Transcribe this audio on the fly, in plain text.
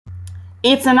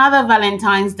It's another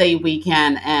Valentine's Day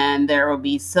weekend, and there will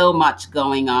be so much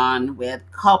going on with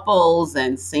couples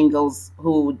and singles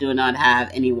who do not have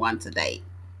anyone to date.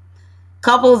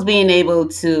 Couples being able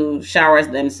to shower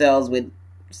themselves with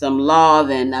some love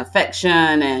and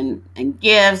affection and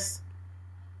gifts.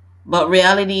 But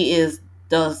reality is,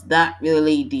 does that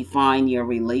really define your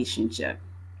relationship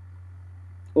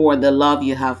or the love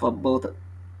you have for both?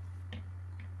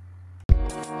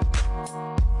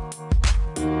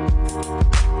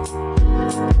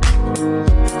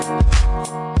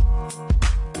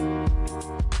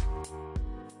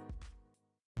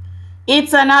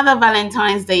 It's another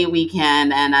Valentine's Day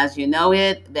weekend, and as you know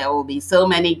it, there will be so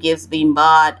many gifts being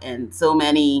bought and so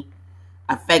many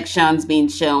affections being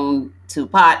shown to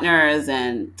partners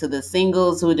and to the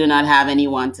singles who do not have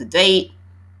anyone to date.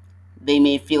 They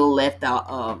may feel left out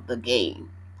of the game.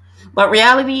 But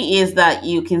reality is that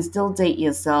you can still date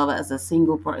yourself as a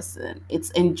single person. It's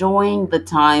enjoying the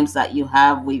times that you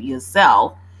have with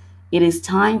yourself. It is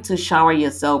time to shower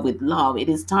yourself with love. It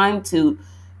is time to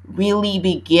really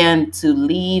begin to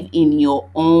live in your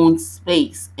own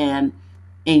space and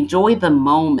enjoy the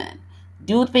moment.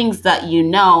 Do things that you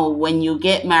know when you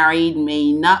get married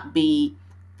may not be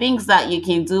things that you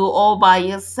can do all by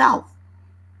yourself.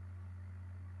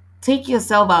 Take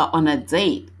yourself out on a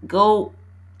date. Go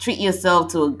treat yourself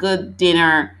to a good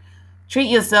dinner. Treat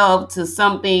yourself to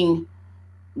something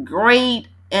great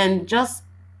and just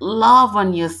love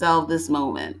on yourself this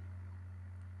moment.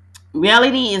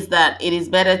 Reality is that it is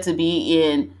better to be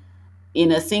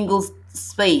in a single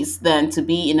space than to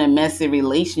be in a messy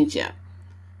relationship.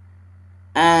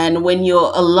 And when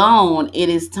you're alone, it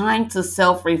is time to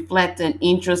self reflect and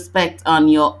introspect on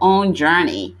your own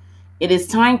journey. It is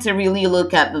time to really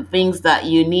look at the things that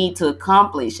you need to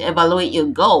accomplish, evaluate your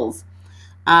goals.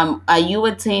 Are you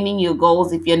attaining your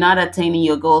goals? If you're not attaining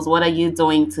your goals, what are you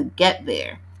doing to get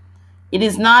there? It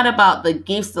is not about the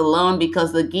gifts alone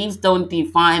because the gifts don't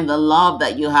define the love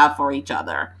that you have for each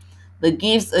other. The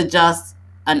gifts are just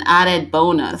an added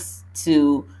bonus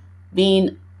to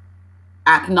being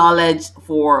acknowledged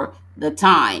for the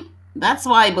time. That's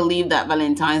why I believe that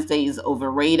Valentine's Day is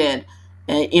overrated,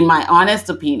 in my honest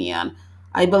opinion.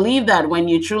 I believe that when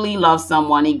you truly love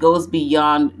someone, it goes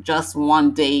beyond just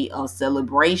one day of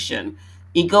celebration.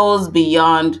 It goes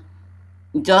beyond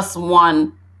just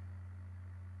one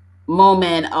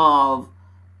moment of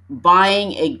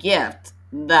buying a gift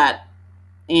that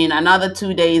in another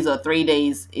 2 days or 3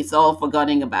 days, it's all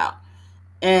forgotten about.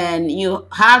 And you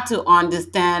have to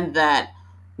understand that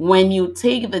when you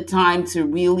take the time to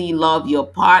really love your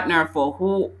partner for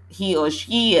who he or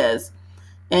she is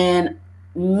and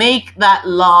make that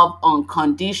love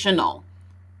unconditional,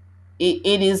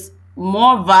 it is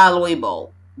more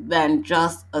valuable than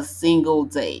just a single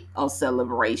day of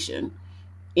celebration.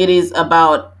 It is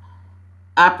about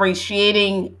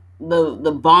appreciating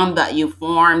the bond that you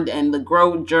formed and the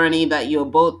growth journey that you're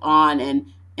both on and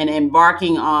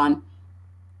embarking on.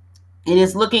 It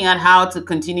is looking at how to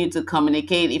continue to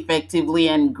communicate effectively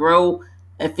and grow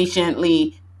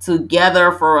efficiently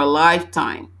together for a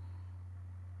lifetime.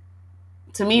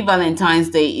 To me, Valentine's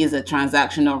Day is a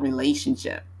transactional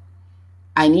relationship.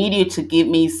 I need you to give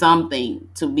me something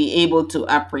to be able to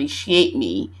appreciate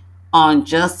me on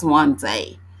just one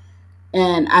day.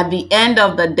 And at the end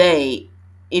of the day,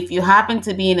 if you happen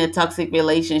to be in a toxic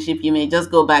relationship, you may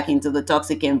just go back into the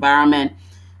toxic environment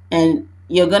and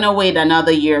you're going to wait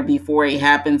another year before it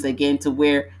happens again to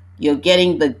where you're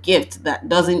getting the gift that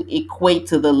doesn't equate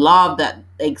to the love that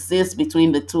exists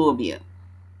between the two of you.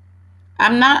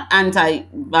 I'm not anti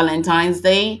Valentine's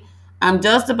Day. I'm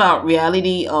just about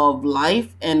reality of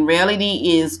life, and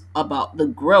reality is about the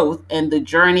growth and the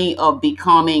journey of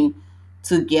becoming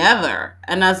together.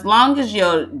 And as long as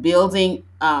you're building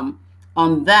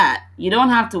on that, you don't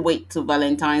have to wait till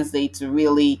Valentine's Day to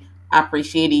really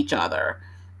appreciate each other.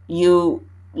 You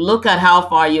look at how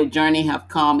far your journey have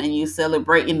come and you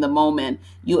celebrate in the moment.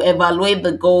 You evaluate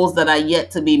the goals that are yet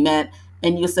to be met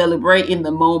and you celebrate in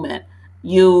the moment.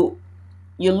 You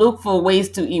look for ways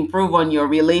to improve on your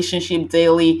relationship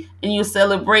daily and you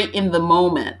celebrate in the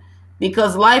moment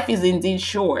because life is indeed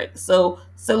short. So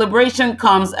celebration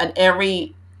comes at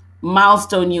every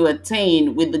milestone you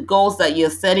attain with the goals that you're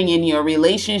setting in your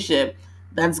relationship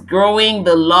that's growing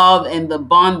the love and the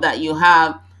bond that you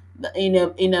have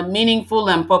in a meaningful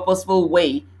and purposeful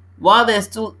way. While there's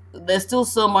still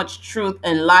so much truth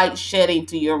and light shed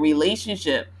into your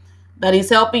relationship that is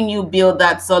helping you build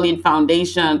that solid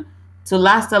foundation to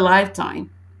last a lifetime.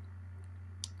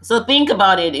 So think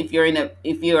about it. If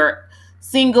you're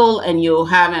single and you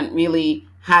haven't really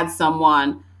had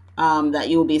someone that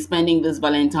you'll be spending this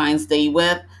Valentine's Day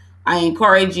with, I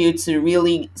encourage you to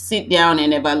really sit down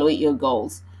and evaluate your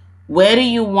goals. Where do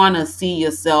you want to see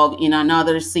yourself in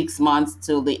another 6 months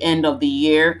till the end of the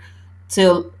year,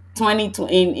 till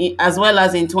 2020, as well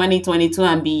as in 2022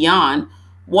 and beyond?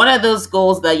 What are those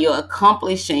goals that you're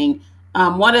accomplishing?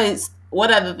 What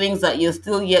are the things that you're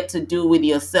still yet to do with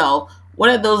yourself? What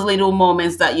are those little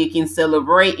moments that you can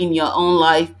celebrate in your own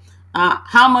life?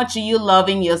 How much are you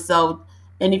loving yourself?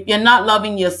 And if you're not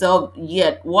loving yourself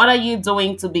yet, what are you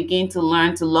doing to begin to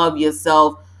learn to love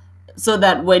yourself, so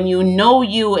that when you know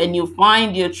you and you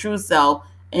find your true self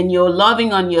and you're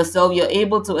loving on yourself, you're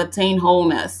able to attain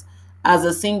wholeness as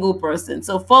a single person?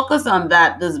 So focus on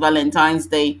that this Valentine's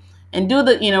Day and do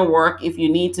the inner work if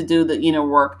you need to do the inner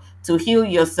work to heal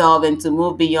yourself and to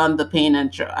move beyond the pain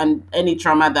and any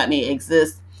trauma that may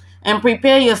exist. And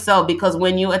prepare yourself, because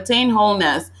when you attain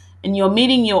wholeness and you're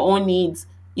meeting your own needs,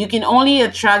 you can only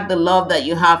attract the love that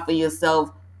you have for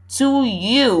yourself to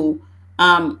you,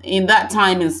 in that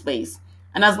time and space.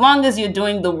 And as long as you're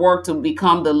doing the work to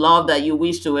become the love that you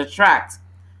wish to attract,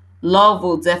 love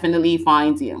will definitely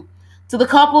find you. To the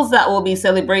couples that will be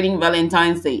celebrating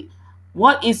Valentine's Day,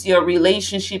 what is your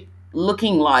relationship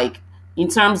looking like in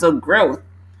terms of growth?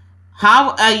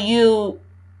 How are you,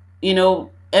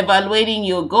 evaluating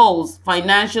your goals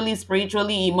financially,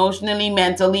 spiritually, emotionally,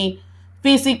 mentally,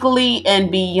 physically,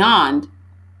 and beyond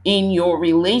in your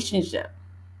relationship?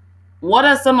 What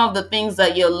are some of the things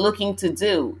that you're looking to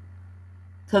do?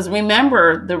 Because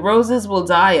remember, the roses will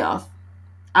die off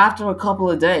after a couple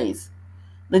of days.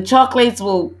 The chocolates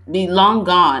will be long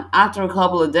gone after a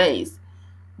couple of days.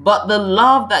 But the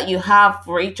love that you have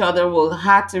for each other will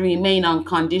have to remain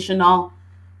unconditional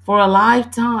for a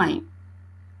lifetime.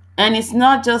 And it's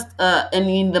not just an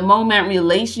in the moment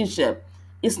relationship.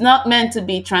 It's not meant to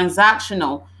be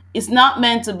transactional. It's not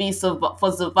meant to be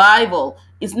for survival.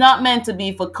 It's not meant to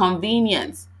be for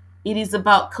convenience. It is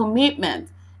about commitment.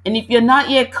 And if you're not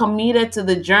yet committed to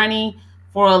the journey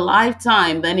for a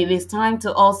lifetime, then it is time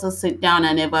to also sit down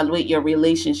and evaluate your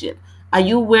relationship. Are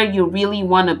you where you really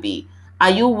want to be?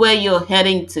 Are you where you're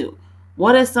heading to?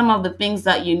 What are some of the things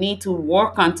that you need to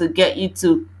work on to get you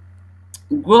to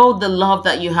grow the love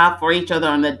that you have for each other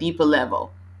on a deeper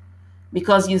level?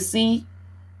 Because you see,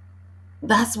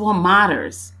 that's what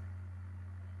matters.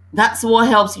 That's what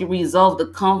helps you resolve the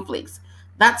conflicts.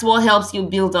 That's what helps you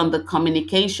build on the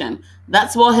communication.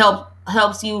 That's what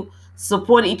helps you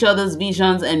support each other's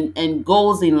visions and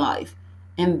goals in life.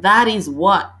 And that is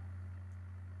what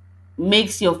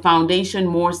makes your foundation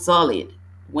more solid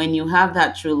when you have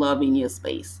that true love in your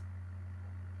space.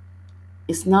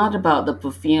 It's not about the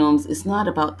perfumes. It's not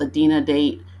about the dinner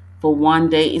date for one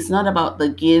day. It's not about the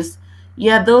gifts.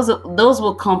 Yeah, those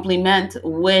will complement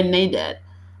when needed,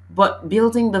 but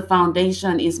building the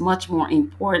foundation is much more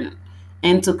important.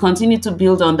 And to continue to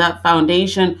build on that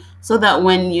foundation, so that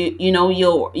when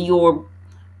your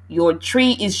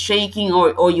tree is shaking,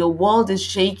 or your world is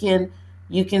shaking,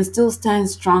 you can still stand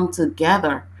strong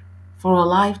together for a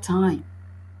lifetime.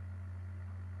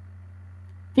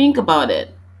 Think about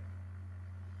it.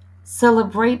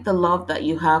 Celebrate the love that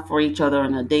you have for each other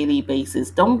on a daily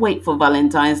basis. Don't wait for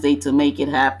Valentine's Day to make it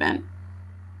happen,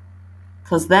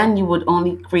 because then you would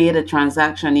only create a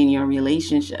transaction in your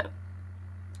relationship,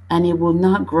 and it will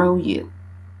not grow you.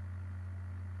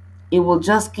 It will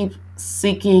just keep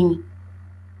seeking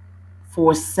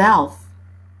for self,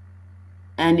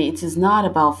 and it is not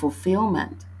about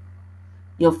fulfillment.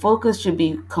 Your focus should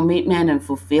be commitment and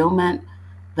fulfillment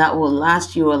that will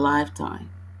last you a lifetime.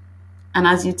 And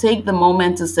as you take the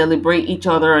moment to celebrate each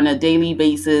other on a daily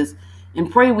basis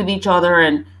and pray with each other,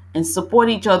 and support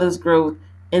each other's growth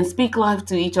and speak life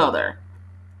to each other,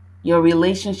 your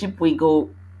relationship will go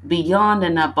beyond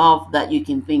and above that you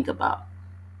can think about.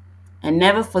 And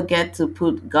never forget to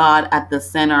put God at the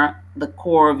center, the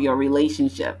core of your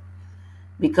relationship,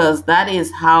 because that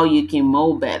is how you can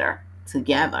mold better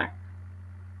together.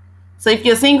 So if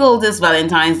you're single this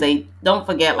Valentine's Day, don't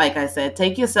forget, like I said,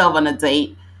 take yourself on a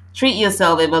date, treat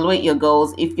yourself, evaluate your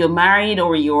goals. If you're married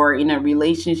or you're in a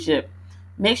relationship,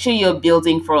 make sure you're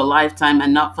building for a lifetime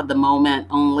and not for the moment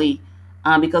only,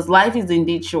 because life is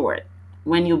indeed short.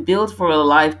 When you build for a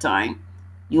lifetime,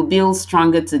 you build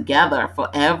stronger together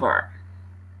forever.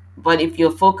 But if you're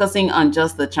focusing on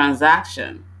just the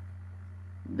transaction,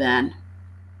 then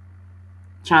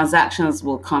transactions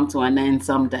will come to an end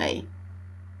someday,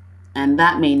 and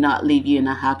that may not leave you in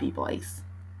a happy place.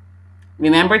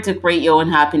 Remember to create your own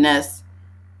happiness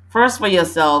first for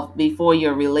yourself before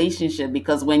your relationship,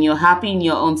 because when you're happy in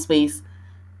your own space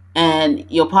and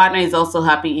your partner is also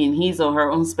happy in his or her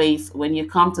own space, when you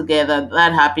come together,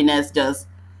 that happiness just,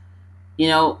 you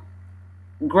know,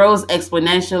 grows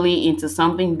exponentially into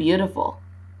something beautiful.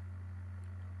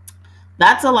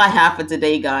 That's all I have for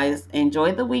today, guys.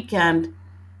 Enjoy the weekend.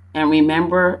 And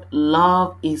remember,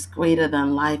 love is greater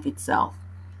than life itself.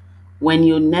 When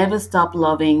you never stop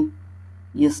loving,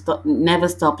 never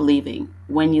stop living.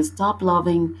 When you stop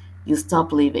loving, you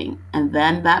stop living. And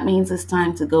then that means it's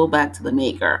time to go back to the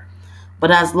maker. But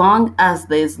as long as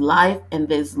there's life and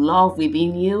there's love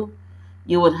within you,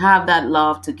 you would have that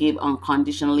love to give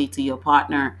unconditionally to your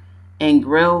partner and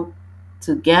grow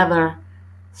together,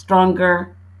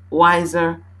 stronger,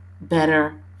 wiser,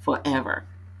 better forever.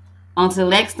 Until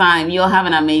next time, you'll have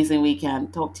an amazing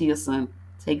weekend. Talk to you soon.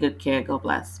 Take good care. God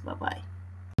bless. Bye bye.